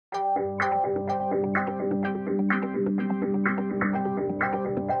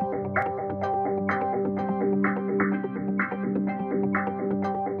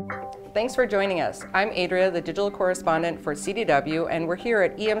Thanks for joining us. I'm Adria, the digital correspondent for CDW, and we're here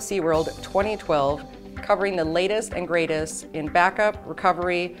at EMC World 2012 covering the latest and greatest in backup,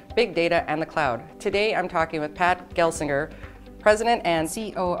 recovery, big data, and the cloud. Today I'm talking with Pat Gelsinger, President and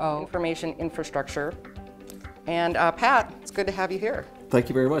COO Information Infrastructure. And Pat, it's good to have you here. Thank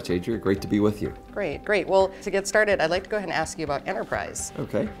you very much, Adria. Great to be with you. Great, great. Well, to get started, I'd like to go ahead and ask you about enterprise.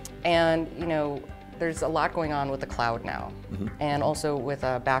 Okay. And, you know, there's a lot going on with the cloud now, and also with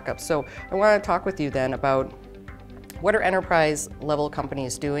backup. So I want to talk with you then about what are enterprise level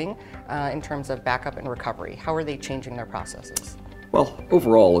companies doing in terms of backup and recovery? How are they changing their processes? Well,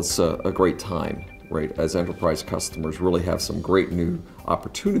 overall, it's a great time, right? As enterprise customers really have some great new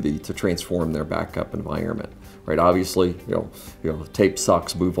opportunity to transform their backup environment, right? Obviously, you know, tape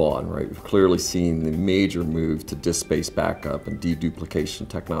sucks, move on, right? We've clearly seen the major move to disk-based backup and deduplication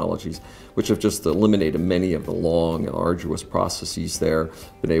technologies, which have just eliminated many of the long and arduous processes there,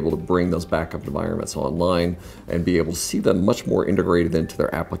 been able to bring those backup environments online and be able to see them much more integrated into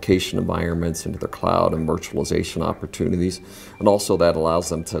their application environments, into their cloud and virtualization opportunities. And also that allows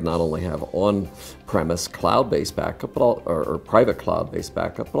them to not only have on-premise cloud-based backup, or private cloud-based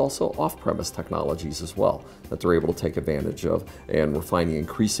backup, but also off-premise technologies as well that they're able to take advantage of. And we're finding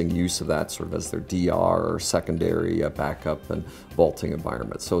increasing use of that sort of as their DR or secondary backup and vaulting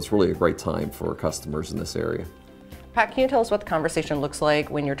environment. So it's really a great time for customers in this area. Pat, can you tell us what the conversation looks like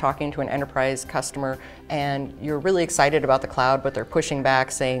when you're talking to an enterprise customer and you're really excited about the cloud, but they're pushing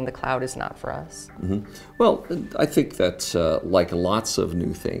back saying the cloud is not for us? Well, I think that like lots of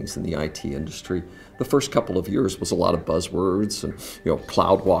new things in the IT industry, the first couple of years was a lot of buzzwords and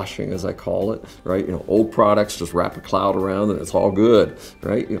cloud washing, as I call it, right? Old products, just wrap a cloud around and it's all good,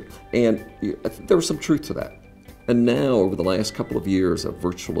 right? And there was some truth to that. And now, over the last couple of years,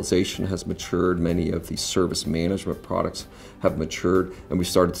 virtualization has matured, many of the service management products have matured, and we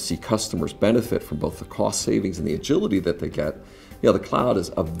started to see customers benefit from both the cost savings and the agility that they get. The cloud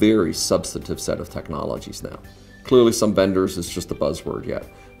is a very substantive set of technologies now. Clearly, some vendors, it's just a buzzword yet.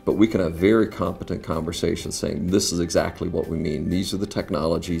 But we can have very competent conversations saying this is exactly what we mean. These are the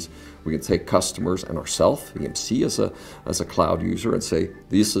technologies. We can take customers and ourselves, EMC as a cloud user, and say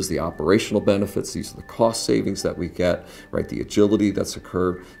this is the operational benefits, these are the cost savings that we get, right? The agility that's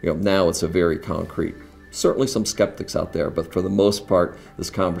occurred. Now it's a very concrete. Certainly some skeptics out there, but for the most part, this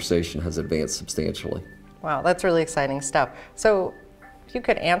conversation has advanced substantially. Wow, that's really exciting stuff. So if you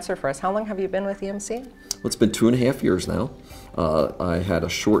could answer for us, how long have you been with EMC? Well, it's been 2.5 years now. I had a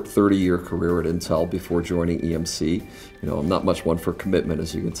short 30-year career at Intel before joining EMC. I'm not much one for commitment,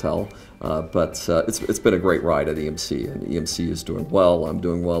 as you can tell, but it's been a great ride at EMC, and EMC is doing well. I'm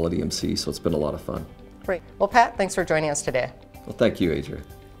doing well at EMC, so it's been a lot of fun. Great. Well, Pat, thanks for joining us today. Well, thank you, Adria.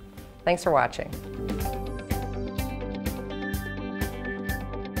 Thanks for watching.